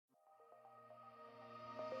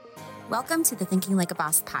Welcome to the Thinking Like a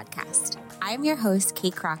Boss podcast. I'm your host,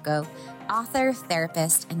 Kate Crocco, author,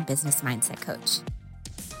 therapist, and business mindset coach.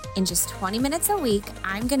 In just 20 minutes a week,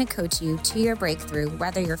 I'm going to coach you to your breakthrough,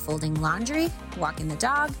 whether you're folding laundry, walking the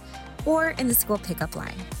dog, or in the school pickup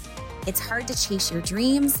line. It's hard to chase your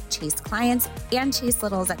dreams, chase clients, and chase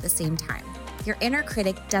littles at the same time. Your inner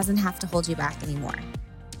critic doesn't have to hold you back anymore.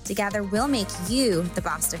 Together, we'll make you the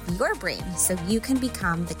boss of your brain so you can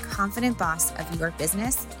become the confident boss of your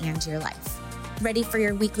business and your life. Ready for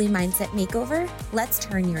your weekly mindset makeover? Let's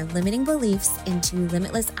turn your limiting beliefs into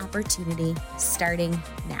limitless opportunity starting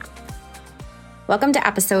now. Welcome to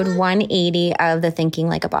episode 180 of the Thinking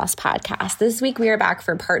Like a Boss podcast. This week, we are back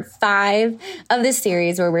for part 5 of this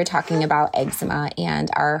series where we're talking about eczema and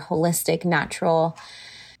our holistic, natural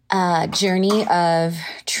journey of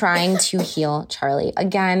trying to heal Charlie.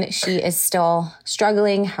 Again, she is still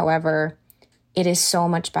struggling. However, it is so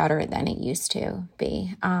much better than it used to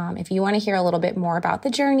be. If you want to hear a little bit more about the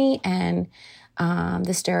journey and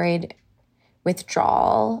the steroid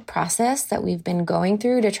withdrawal process that we've been going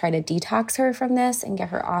through to try to detox her from this and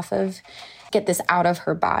get this out of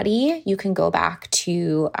her body, you can go back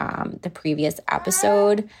to the previous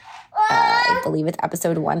episode. I believe it's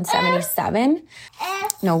episode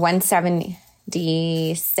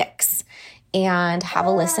 176, and have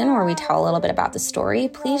a listen where we tell a little bit about the story.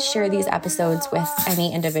 Please share these episodes with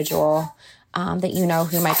any individual that you know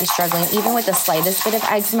who might be struggling, even with the slightest bit of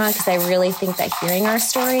eczema, because I really think that hearing our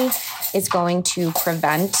story is going to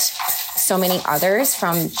prevent so many others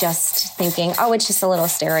from just thinking, oh, it's just a little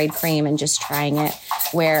steroid cream and just trying it,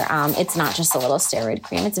 where it's not just a little steroid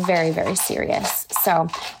cream. It's very, very serious. So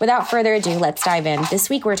without further ado, let's dive in. This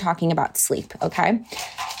week, we're talking about sleep, okay?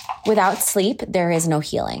 Without sleep, there is no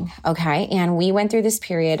healing, okay? And we went through this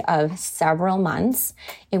period of several months.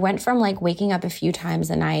 It went from like waking up a few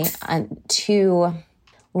times a night to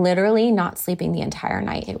literally not sleeping the entire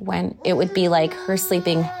night. It would be like her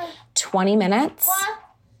sleeping 20 minutes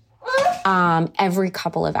every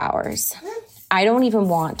couple of hours. I don't even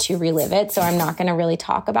want to relive it, so I'm not going to really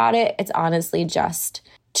talk about it. It's honestly just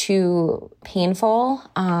too painful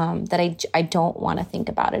that I don't want to think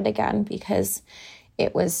about it again, because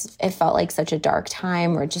it felt like such a dark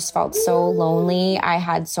time, or it just felt so lonely. I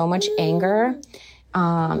had so much anger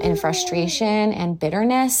and frustration and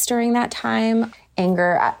bitterness during that time.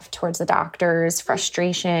 Anger towards the doctors,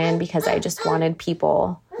 frustration because I just wanted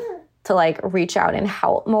people to like reach out and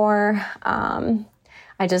help more.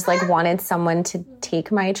 I just like wanted someone to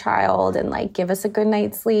take my child and like give us a good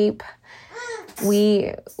night's sleep.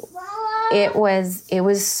 It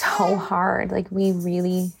was so hard. Like we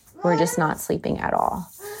really were just not sleeping at all.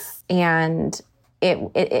 And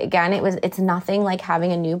it's nothing like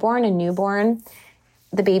having a newborn. A newborn,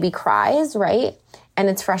 the baby cries, right? And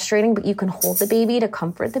it's frustrating, but you can hold the baby to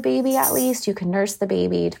comfort the baby at least. You can nurse the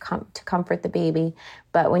baby to comfort the baby.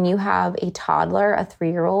 But when you have a toddler, a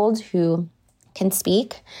 3-year-old who can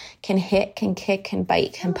speak, can hit, can kick, can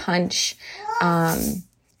bite, can punch, and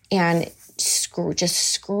just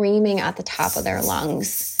screaming at the top of their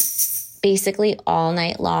lungs, basically all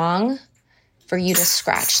night long, for you to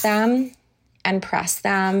scratch them and press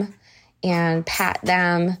them and pat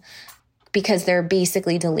them, because they're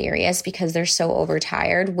basically delirious because they're so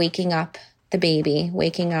overtired, waking up the baby,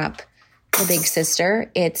 waking up the big sister.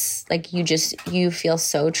 It's like you feel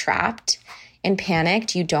so trapped and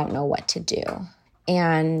panicked. You don't know what to do.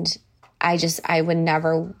 And I would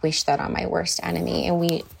never wish that on my worst enemy. And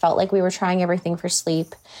we felt like we were trying everything for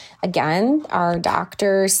sleep. Again, our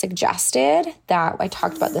doctor suggested that, I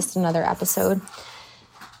talked about this in another episode,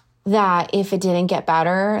 that if it didn't get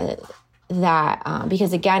better, that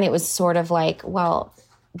because again, it was sort of like, well,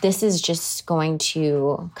 this is just going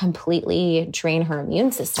to completely drain her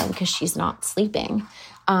immune system because she's not sleeping.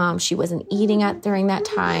 She wasn't eating during that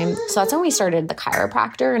time. So that's when we started the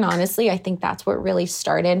chiropractor. And honestly, I think that's what really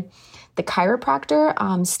started. The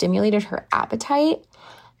chiropractor stimulated her appetite,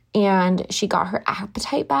 and she got her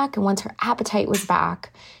appetite back. And once her appetite was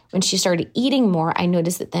back, when she started eating more, I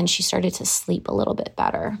noticed that then she started to sleep a little bit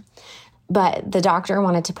better. But the doctor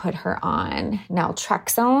wanted to put her on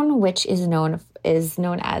naltrexone, which is known as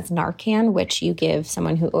Narcan, which you give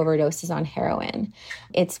someone who overdoses on heroin.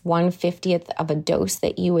 It's 1/50th of a dose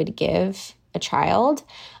that you would give a child.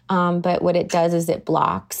 But what it does is it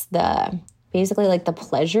blocks basically like the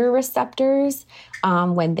pleasure receptors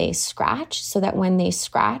when they scratch, so that when they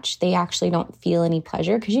scratch, they actually don't feel any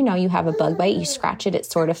pleasure. Because you have a bug bite, you scratch it, it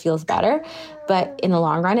sort of feels better. But in the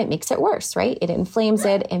long run, it makes it worse, right? It inflames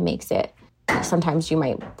it. It makes it, sometimes you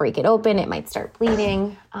might break it open. It might start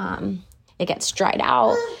bleeding. It gets dried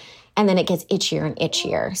out. and then it gets itchier and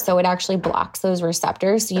itchier. So it actually blocks those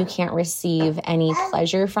receptors, so you can't receive any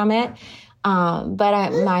pleasure from it.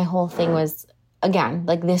 My whole thing was, again,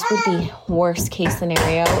 like this would be worst case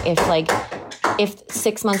scenario if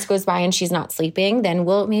 6 months goes by and she's not sleeping, then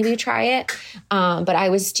we'll maybe try it. But I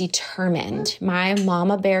was determined. My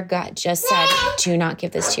mama bear gut just said, do not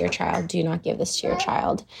give this to your child. Do not give this to your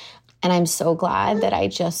child. And I'm so glad that I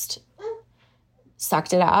just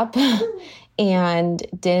sucked it up and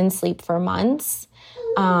didn't sleep for months,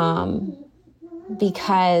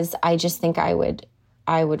 because I just think I would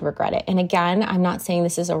regret it. And again, I'm not saying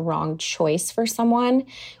this is a wrong choice for someone.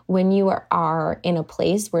 When you are in a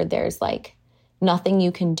place where there's like nothing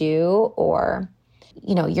you can do, or,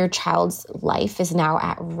 you know, your child's life is now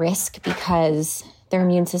at risk because their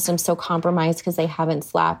immune system's so compromised because they haven't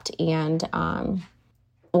slept, and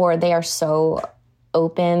or they are so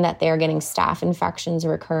open that they're getting staph infections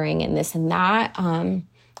recurring and this and that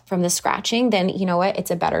from the scratching, then you know what?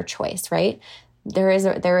 It's a better choice, right? There is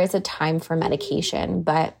a time for medication,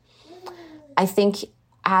 but I think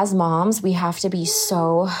as moms, we have to be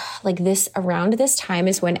so like this. Around this time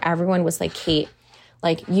is when everyone was like, Kate,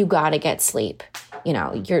 like you got to get sleep. You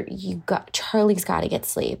know, Charlie's got to get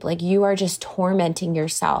sleep. Like you are just tormenting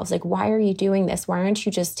yourselves. Like, why are you doing this? Why aren't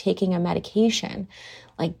you just taking a medication?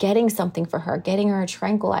 Like getting something for her, getting her a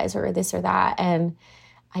tranquilizer or this or that. And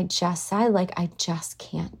I just said, like, I just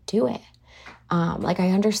can't do it. Like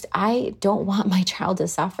I understand, I don't want my child to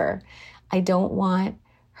suffer. I don't want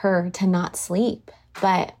her to not sleep.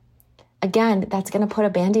 But again, that's going to put a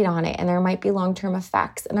Band-Aid on it, and there might be long-term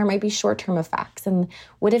effects and there might be short-term effects. And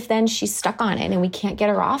what if then she's stuck on it and we can't get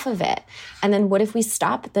her off of it? And then what if we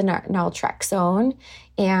stop the naltrexone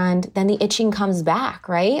and then the itching comes back,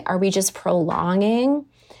 right? Are we just prolonging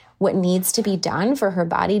what needs to be done for her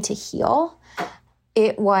body to heal?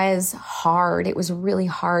 It was hard. It was really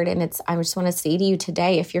hard. And I just want to say to you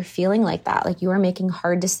today, if you're feeling like that, like you are making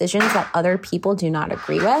hard decisions that other people do not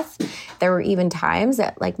agree with. There were even times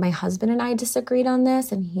that like my husband and I disagreed on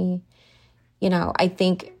this, and he, you know, I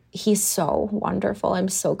think he's so wonderful. I'm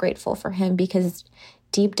so grateful for him, because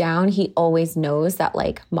deep down, he always knows that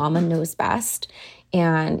like mama knows best.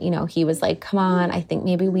 And, you know, he was like, come on, I think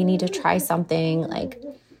maybe we need to try something like.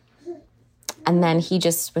 And then he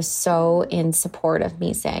just was so in support of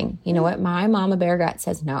me saying, you know what, my mama bear gut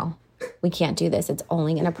says, no, we can't do this. It's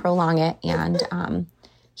only going to prolong it. And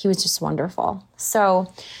he was just wonderful.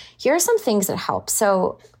 So here are some things that help.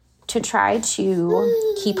 So to try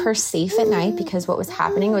to keep her safe at night, because what was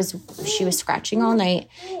happening was she was scratching all night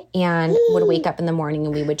and would wake up in the morning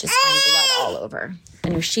and we would just find blood all over.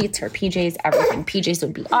 The new sheets, her PJs, everything. PJs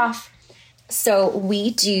would be off. So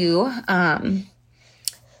we do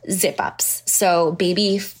zip ups. So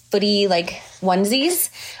baby footy like onesies.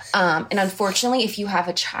 And unfortunately, if you have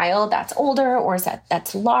a child that's older or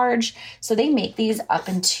that's large, so they make these up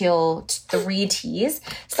until 3Ts.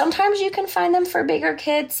 Sometimes you can find them for bigger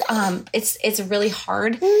kids. It's really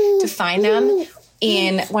hard to find them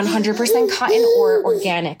in 100% cotton or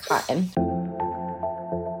organic cotton.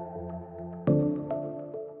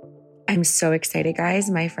 I'm so excited, guys.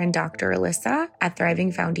 My friend Dr. Alyssa at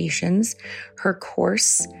Thriving Foundations, her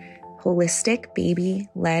course, Holistic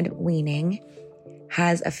Baby-Led Weaning,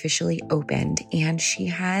 has officially opened, and she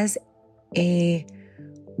has a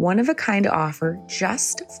one-of-a-kind offer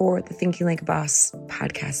just for the Thinking Like a Boss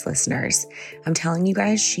podcast listeners. I'm telling you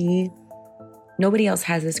guys, nobody else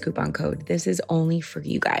has this coupon code. This is only for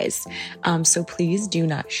you guys. So please do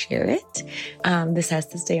not share it. This has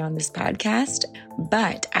to stay on this podcast,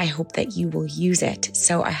 but I hope that you will use it.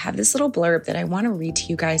 So I have this little blurb that I want to read to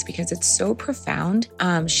you guys because it's so profound.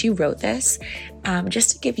 She wrote this just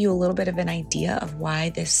to give you a little bit of an idea of why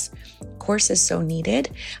this course is so needed.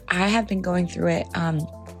 I have been going through it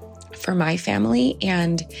for my family,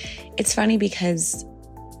 and it's funny because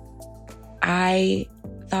I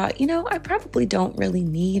thought, I probably don't really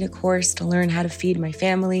need a course to learn how to feed my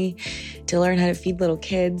family, to learn how to feed little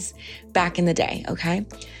kids back in the day, okay?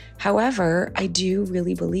 However, I do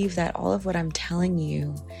really believe that all of what I'm telling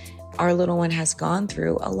you, our little one has gone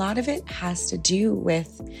through, a lot of it has to do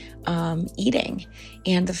with eating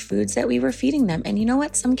and the foods that we were feeding them. And you know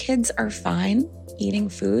what? Some kids are fine eating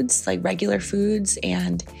foods like regular foods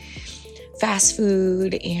and fast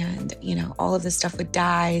food and, all of this stuff with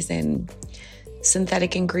dyes and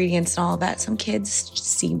synthetic ingredients and all of that. Some kids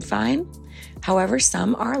seem fine. However,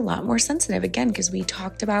 some are a lot more sensitive, again, because we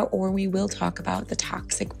talked about, or we will talk about, the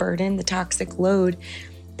toxic burden, the toxic load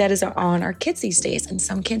that is on our kids these days. And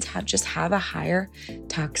some kids have a higher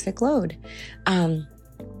toxic load. And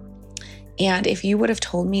if you would have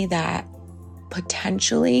told me that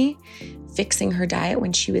potentially fixing her diet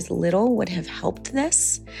when she was little would have helped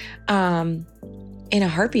this, in a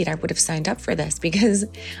heartbeat, I would have signed up for this, because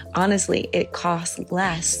honestly, it costs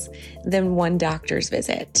less than one doctor's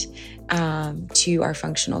visit to our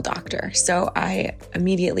functional doctor. So I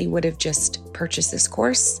immediately would have just purchased this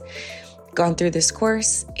course, gone through this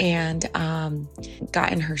course, and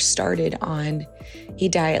gotten her started on a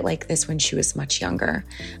diet like this when she was much younger.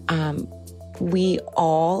 We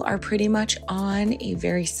all are pretty much on a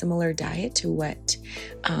very similar diet to what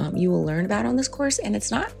you will learn about on this course. And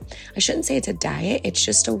it's not, I shouldn't say it's a diet, it's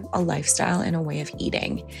just a lifestyle and a way of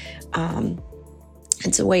eating.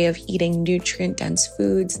 It's a way of eating nutrient-dense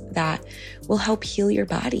foods that will help heal your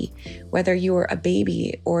body, whether you're a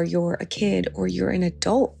baby or you're a kid or you're an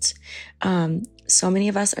adult. So many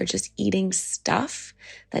of us are just eating stuff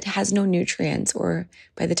that has no nutrients, or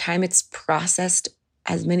by the time it's processed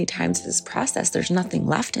as many times as it's processed, there's nothing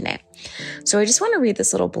left in it. So I just want to read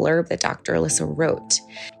this little blurb that Dr. Alyssa wrote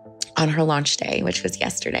on her launch day, which was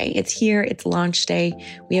yesterday. It's here, it's launch day.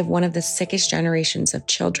 We have one of the sickest generations of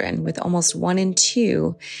children, with almost 1 in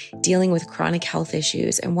 2 dealing with chronic health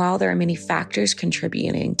issues. And while there are many factors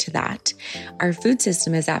contributing to that, our food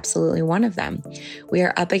system is absolutely one of them. We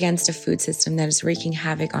are up against a food system that is wreaking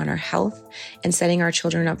havoc on our health and setting our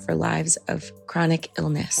children up for lives of chronic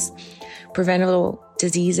illness. Preventable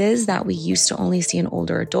diseases that we used to only see in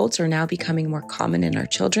older adults are now becoming more common in our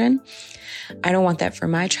children. I don't want that for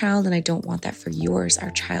my child, and I don't want that for yours. Our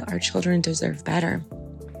children deserve better.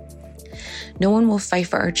 No one will fight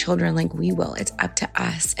for our children like we will. It's up to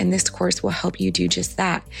us. And this course will help you do just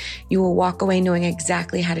that. You will walk away knowing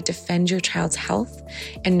exactly how to defend your child's health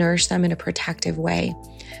and nourish them in a protective way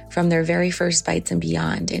from their very first bites and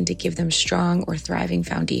beyond, and to give them strong or thriving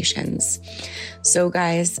foundations. So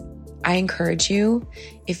guys, I encourage you,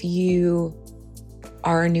 if you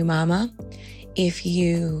are a new mama, if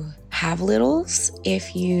you have littles,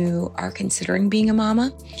 if you are considering being a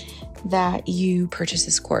mama, that you purchase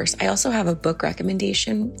this course. I also have a book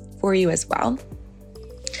recommendation for you as well,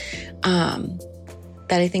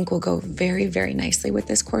 that I think will go very, very nicely with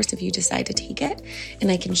this course if you decide to take it. And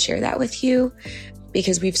I can share that with you,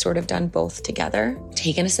 because we've sort of done both together.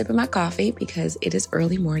 Taking a sip of my coffee, because it is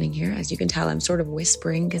early morning here. As you can tell, I'm sort of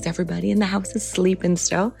whispering because everybody in the house is sleeping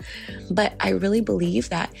still. But I really believe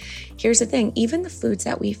that, here's the thing, even the foods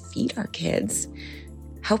that we feed our kids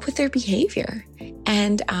help with their behavior.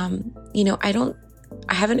 And,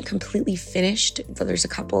 I haven't completely finished. So there's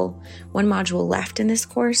one module left in this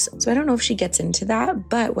course. So I don't know if she gets into that.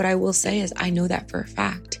 But what I will say is, I know that for a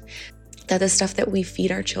fact, that the stuff that we feed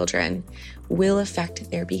our children will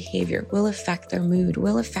affect their behavior, will affect their mood,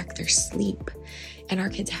 will affect their sleep. And our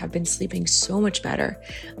kids have been sleeping so much better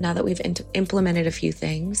now that we've implemented a few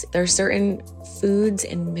things. There are certain foods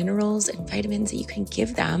and minerals and vitamins that you can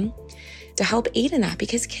give them to help aid in that,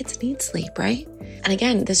 because kids need sleep, right? And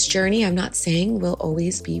again, this journey, I'm not saying will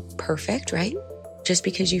always be perfect, right? Just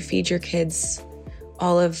because you feed your kids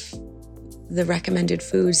all of the recommended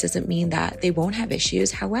foods doesn't mean that they won't have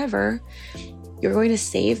issues. However, you're going to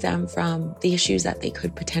save them from the issues that they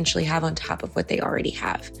could potentially have on top of what they already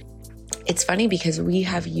have. It's funny because we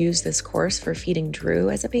have used this course for feeding Drew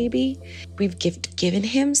as a baby. We've given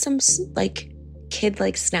him some kid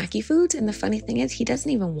snacky foods. And the funny thing is, he doesn't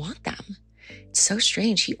even want them. It's so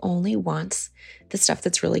strange. He only wants the stuff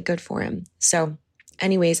that's really good for him. So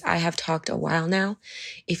anyways, I have talked a while now.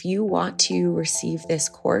 If you want to receive this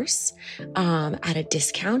course at a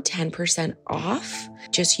discount, 10% off,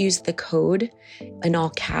 just use the code in all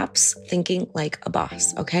caps, Thinking Like a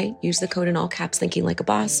Boss, okay? Use the code in all caps, Thinking Like a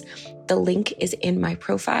Boss. The link is in my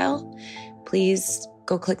profile. Please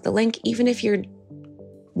go click the link. Even if you're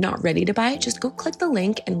not ready to buy it, just go click the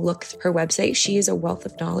link and look through her website. She is a wealth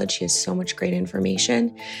of knowledge. She has so much great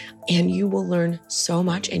information, and you will learn so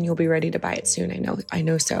much, and you'll be ready to buy it soon. I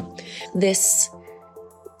know so. This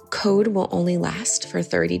code will only last for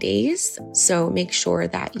 30 days. So make sure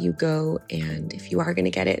that you go, and if you are going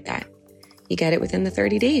to get it, that you get it within the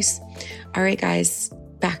 30 days. All right, guys,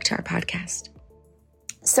 back to our podcast.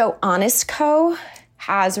 So Honest Co.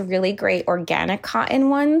 has really great organic cotton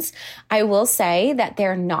ones. I will say that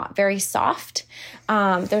they're not very soft.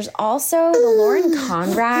 There's also the Lauren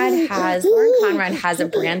Conrad has a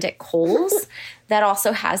brand at Kohl's that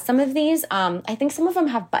also has some of these. I think some of them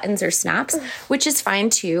have buttons or snaps, which is fine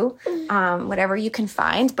too, whatever you can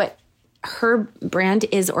find. But her brand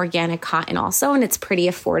is organic cotton also, and it's pretty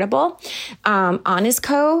affordable. Honest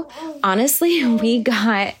Co., honestly, we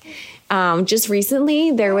got... just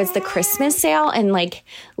recently, there was the Christmas sale, and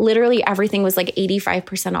literally everything was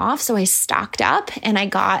 85% off. So I stocked up, and I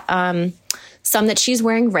got some that she's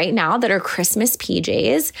wearing right now that are Christmas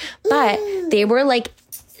PJs, but they were like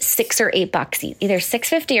 $6 or $8 each, either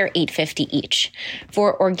 $6.50 or $8.50 each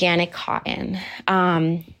for organic cotton.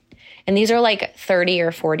 And these are like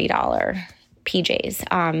 $30 or $40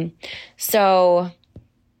 PJs. So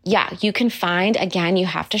yeah, you can find, again, you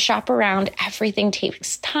have to shop around. Everything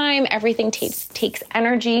takes time. Everything takes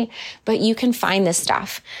energy, but you can find this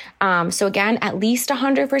stuff. So again, at least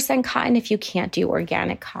 100% cotton if you can't do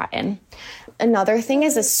organic cotton. Another thing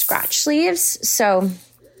is the scratch sleeves. So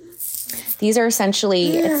these are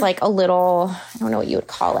essentially, it's like a little, I don't know what you would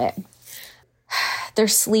call it. They're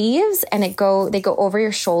sleeves and they go over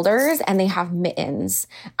your shoulders and they have mittens.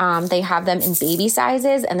 They have them in baby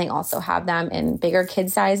sizes and they also have them in bigger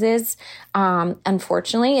kid sizes.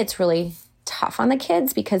 Unfortunately, it's really tough on the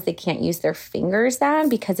kids because they can't use their fingers then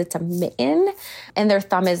because it's a mitten and their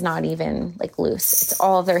thumb is not even like loose. It's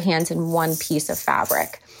all of their hands in one piece of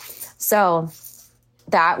fabric. So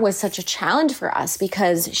that was such a challenge for us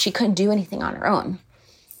because she couldn't do anything on her own.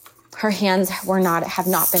 Her hands have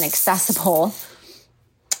not been accessible.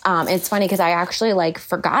 It's funny because I actually like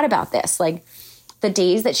forgot about this. Like the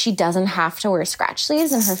days that she doesn't have to wear scratch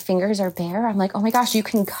sleeves and her fingers are bare, I'm like, oh my gosh, you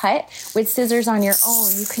can cut with scissors on your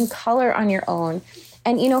own. You can color on your own.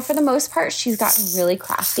 And, you know, for the most part, she's gotten really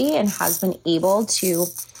crafty and has been able to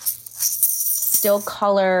still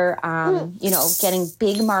color, getting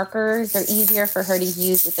big markers. They're easier for her to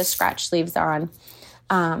use with the scratch sleeves on.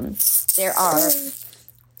 There are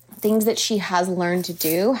things that she has learned to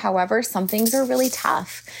do. However, some things are really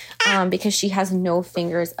tough because she has no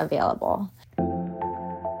fingers available.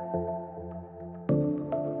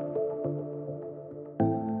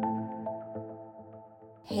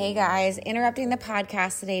 Hey guys, interrupting the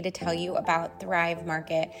podcast today to tell you about Thrive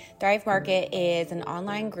Market. Thrive Market is an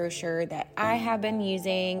online grocer that I have been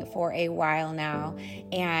using for a while now,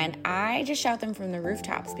 and I just shout them from the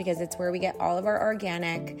rooftops because it's where we get all of our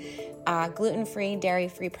organic, gluten-free,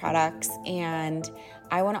 dairy-free products, and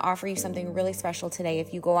I want to offer you something really special today.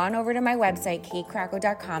 If you go on over to my website,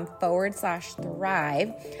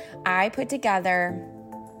 katekracko.com/thrive, I put together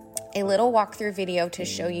a little walkthrough video to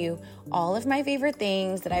show you all of my favorite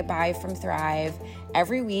things that I buy from Thrive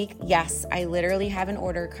every week. Yes, I literally have an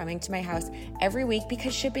order coming to my house every week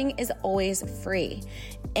because shipping is always free.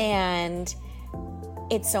 And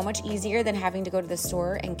it's so much easier than having to go to the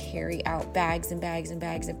store and carry out bags and bags and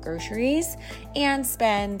bags of groceries and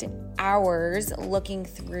spend hours looking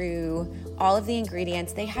through all of the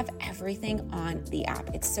ingredients. They have everything on the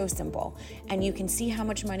app. It's so simple. And you can see how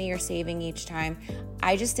much money you're saving each time.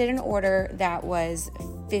 I just did an order that was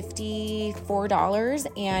 $54,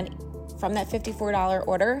 and from that $54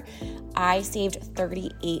 order, I saved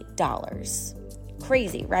 $38.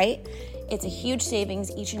 Crazy, right? It's a huge savings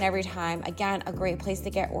each and every time. Again, a great place to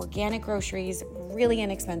get organic groceries really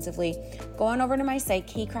inexpensively. Go on over to my site,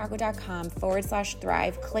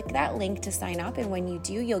 katekracko.com/thrive. Click that link to sign up. And when you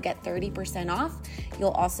do, you'll get 30% off.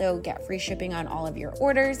 You'll also get free shipping on all of your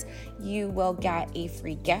orders. You will get a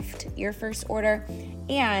free gift your first order.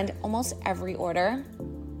 And almost every order,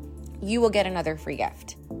 you will get another free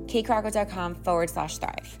gift.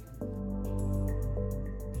 katekracko.com/thrive.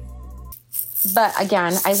 But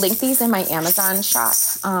again, I link these in my Amazon shop.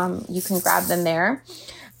 You can grab them there.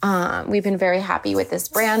 We've been very happy with this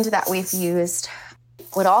brand that we've used.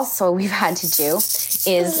 What also we've had to do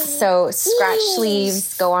is, so scratch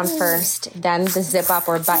sleeves go on first, then the zip up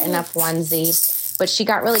or button up onesie. But she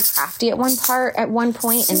got really crafty at one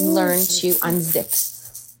point and learned to unzip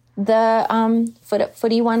the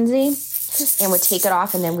footy onesie and would take it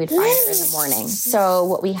off, and then we'd find her in the morning. So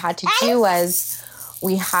what we had to do was,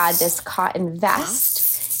 we had this cotton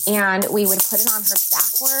vest, and we would put it on her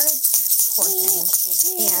backwards. Poor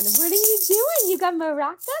thing. And what are you doing? You got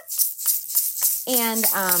maracas? And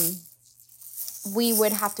we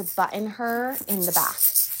would have to button her in the back.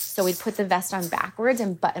 So we'd put the vest on backwards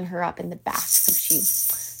and button her up in the back. So she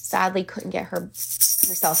sadly couldn't get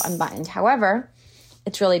herself unbuttoned. However,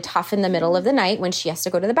 it's really tough in the middle of the night when she has to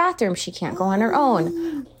go to the bathroom. She can't go on her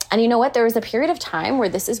own. And you know what? There was a period of time where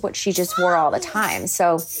this is what she just wore all the time.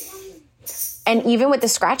 So, and even with the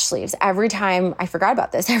scratch sleeves, every time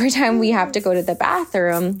we have to go to the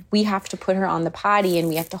bathroom, we have to put her on the potty and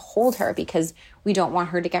we have to hold her because we don't want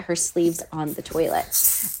her to get her sleeves on the toilet.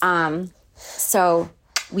 So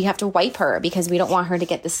we have to wipe her because we don't want her to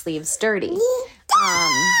get the sleeves dirty.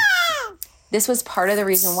 This was part of the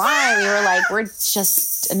reason why we were like, we're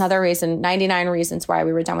just another reason, 99 reasons why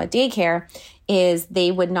we were done with daycare is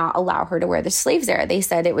they would not allow her to wear the sleeves there. They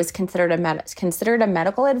said it was considered a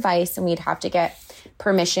medical advice, and we'd have to get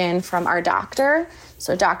permission from our doctor.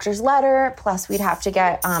 So doctor's letter, plus we'd have to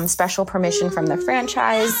get special permission from the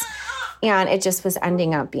franchise. And it just was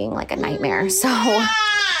ending up being like a nightmare. So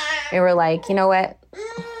we were like, you know what?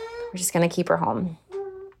 We're just going to keep her home.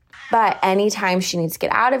 But anytime she needs to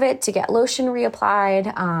get out of it to get lotion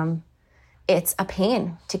reapplied, it's a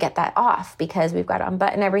pain to get that off because we've got to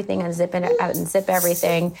unbutton everything and zip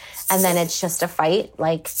everything. And then it's just a fight.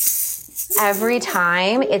 Like every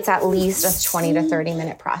time it's at least a 20 to 30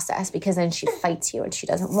 minute process because then she fights you and she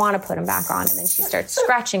doesn't want to put them back on. And then she starts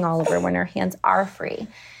scratching all over when her hands are free.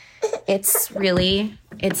 It's really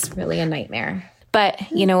a nightmare.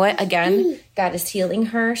 But you know what? Again, God is healing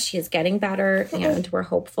her. She is getting better and we're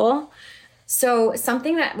hopeful. So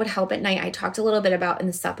something that would help at night, I talked a little bit about in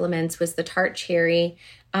the supplements, was the tart cherry.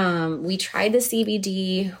 We tried the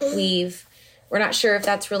CBD. We're not sure if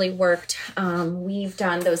that's really worked. We've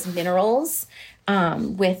done those minerals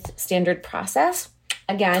with Standard Process.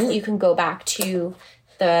 Again, you can go back to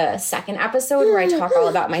the second episode where I talk all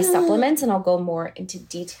about my supplements, and I'll go more into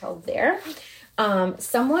detail there. A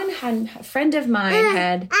friend of mine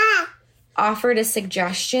had offered a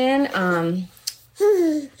suggestion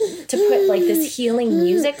to put like this healing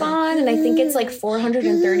music on, and I think it's like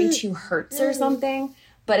 432 hertz or something,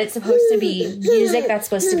 but it's supposed to be music that's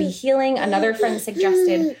supposed to be healing. Another friend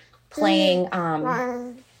suggested playing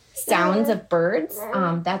sounds of birds.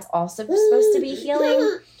 That's also supposed to be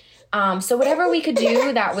healing. So whatever we could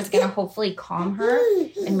do that was going to hopefully calm her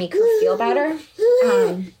and make her feel better.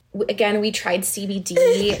 Again, we tried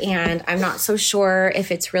CBD, and I'm not so sure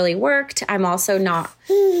if it's really worked. I'm also not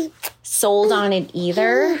sold on it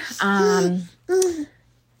either.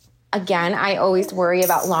 Again, I always worry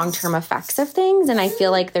about long-term effects of things, and I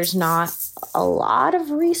feel like there's not a lot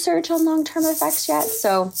of research on long-term effects yet.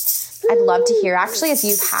 So I'd love to hear, actually, if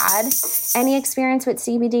you've had any experience with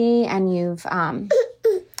CBD and you've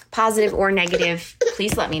positive or negative,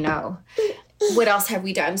 please let me know. What else have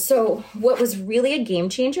we done? So what was really a game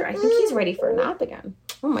changer, I think he's ready for a nap again.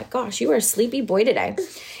 Oh my gosh, you are a sleepy boy today,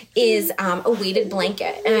 is a weighted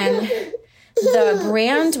blanket. And the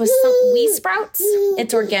brand was Wee Sprouts.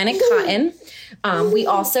 It's organic cotton. We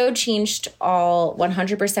also changed all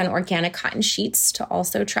 100% organic cotton sheets to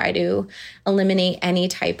also try to eliminate any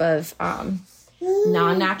type of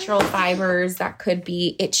non-natural fibers that could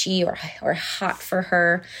be itchy or hot for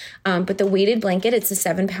her. But the weighted blanket, it's a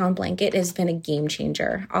 7-pound blanket, has been a game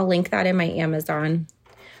changer. I'll link that in my Amazon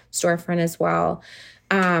storefront as well.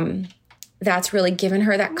 That's really given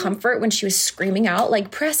her that comfort when she was screaming out, like,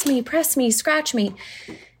 press me, scratch me.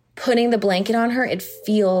 Putting the blanket on her, it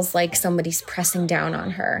feels like somebody's pressing down on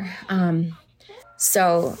her.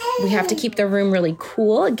 So we have to keep the room really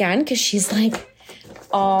cool again, because she's like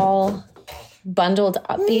all bundled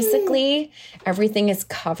up, basically. Everything is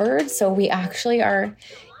covered. So we actually are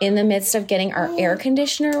in the midst of getting our air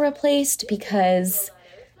conditioner replaced because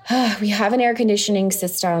we have an air conditioning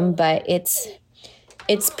system, but it's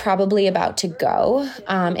probably about to go,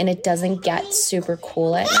 and it doesn't get super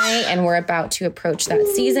cool at night. And we're about to approach that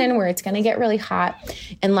season where it's going to get really hot.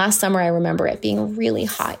 And last summer, I remember it being really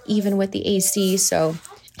hot, even with the AC. So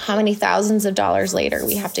how many thousands of dollars later,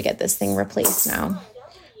 we have to get this thing replaced now.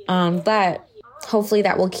 But hopefully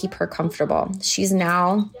that will keep her comfortable. She's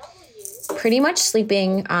now pretty much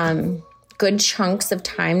sleeping good chunks of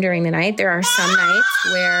time during the night. There are some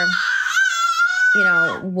nights where, you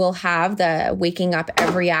know, we'll have the waking up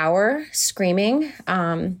every hour screaming,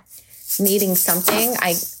 needing something.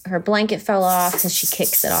 Her blanket fell off because she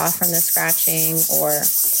kicks it off from the scratching, or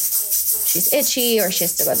she's itchy, or she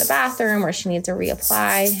has to go to the bathroom, or she needs to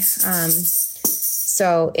reapply.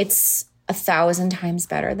 So it's 1,000 times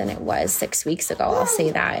better than it was 6 weeks ago. I'll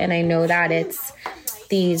say that. And I know that it's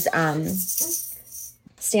these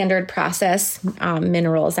Standard Process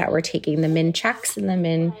minerals that we're taking, the Min-Chex and the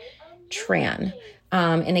Min-Tran.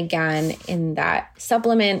 And again, in that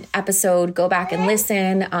supplement episode, go back and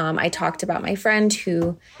listen. I talked about my friend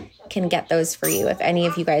who can get those for you if any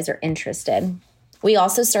of you guys are interested. We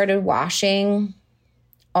also started washing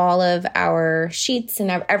all of our sheets and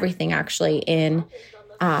everything actually in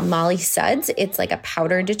Molly Suds. It's like a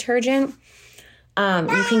powder detergent.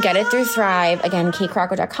 You can get it through Thrive. Again,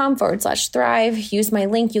 katekrocko.com/Thrive. Use my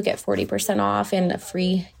link. You get 40% off and a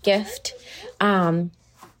free gift.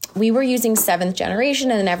 We were using 7th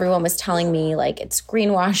generation, and everyone was telling me like it's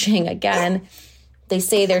greenwashing again. They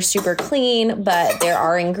say they're super clean, but there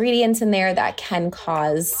are ingredients in there that can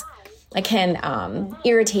cause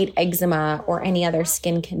irritate eczema or any other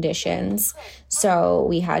skin conditions. So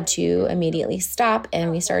we had to immediately stop,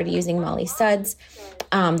 and we started using Molly Suds.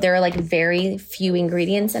 There are like very few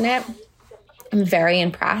ingredients in it. I'm very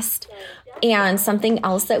impressed. And something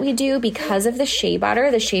else that we do, because of the shea butter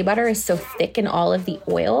is so thick in all of the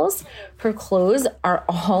oils, her clothes are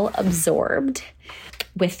all absorbed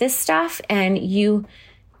with this stuff, and you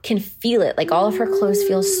can feel it. Like all of her clothes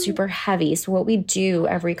feel super heavy. So what we do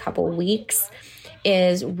every couple weeks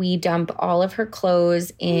is we dump all of her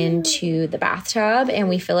clothes into the bathtub, and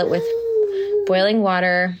we fill it with boiling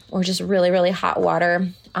water or just really, really hot water,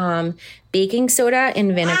 baking soda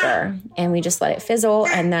and vinegar, and we just let it fizzle,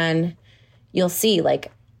 and then you'll see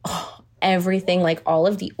like everything, like all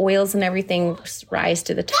of the oils and everything rise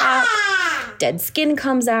to the top. Dead skin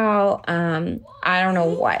comes out. I don't know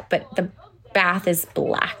what, but the bath is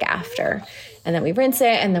black after. And then we rinse it,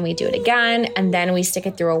 and then we do it again, and then we stick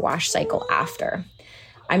it through a wash cycle after.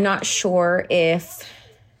 I'm not sure if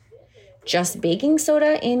just baking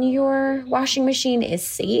soda in your washing machine is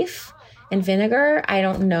safe, and vinegar, I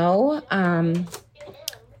don't know.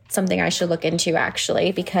 Something I should look into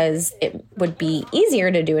actually, because it would be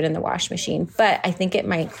easier to do it in the wash machine, but I think it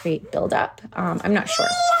might create buildup. I'm not sure.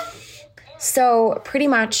 So pretty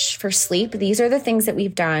much for sleep, these are the things that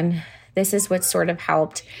we've done. This is what sort of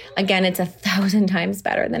helped. Again, it's 1,000 times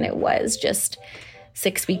better than it was just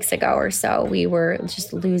 6 weeks ago or so. We were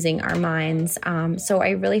just losing our minds. So I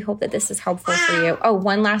really hope that this is helpful for you. Oh,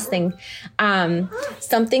 one last thing.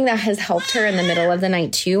 Something that has helped her in the middle of the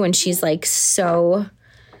night too, when she's like so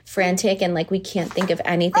frantic and like we can't think of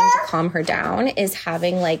anything to calm her down, is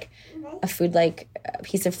having like a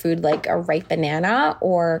piece of food like a ripe banana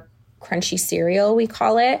or crunchy cereal, we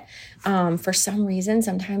call it. For some reason,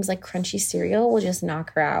 sometimes like crunchy cereal will just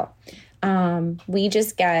knock her out. We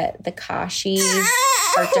just get the Kashi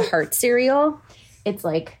Heart to Heart cereal. It's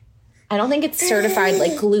like, I don't think it's certified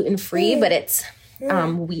like gluten-free, but it's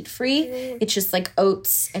wheat-free. It's just like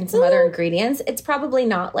oats and some other ingredients. It's probably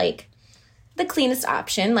not like the cleanest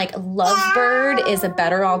option. Like Lovebird is a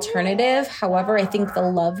better alternative. However, I think the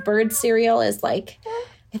Lovebird cereal is like,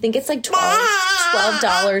 I think it's like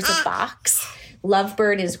 $12 a box.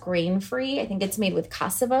 Lovebird is grain-free. I think it's made with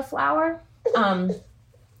cassava flour.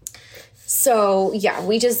 So yeah,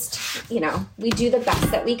 we just, we do the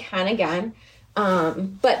best that we can again.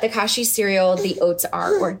 But the Kashi cereal, the oats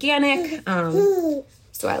are organic.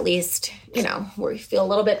 So at least, we feel a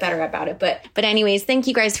little bit better about it. But anyways, thank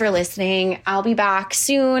you guys for listening. I'll be back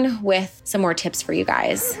soon with some more tips for you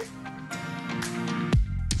guys.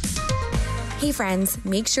 Hey friends,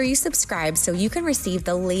 make sure you subscribe so you can receive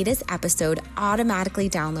the latest episode automatically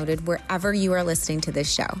downloaded wherever you are listening to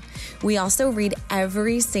this show. We also read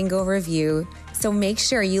every single review, so make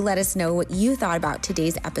sure you let us know what you thought about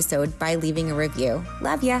today's episode by leaving a review.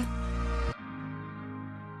 Love ya!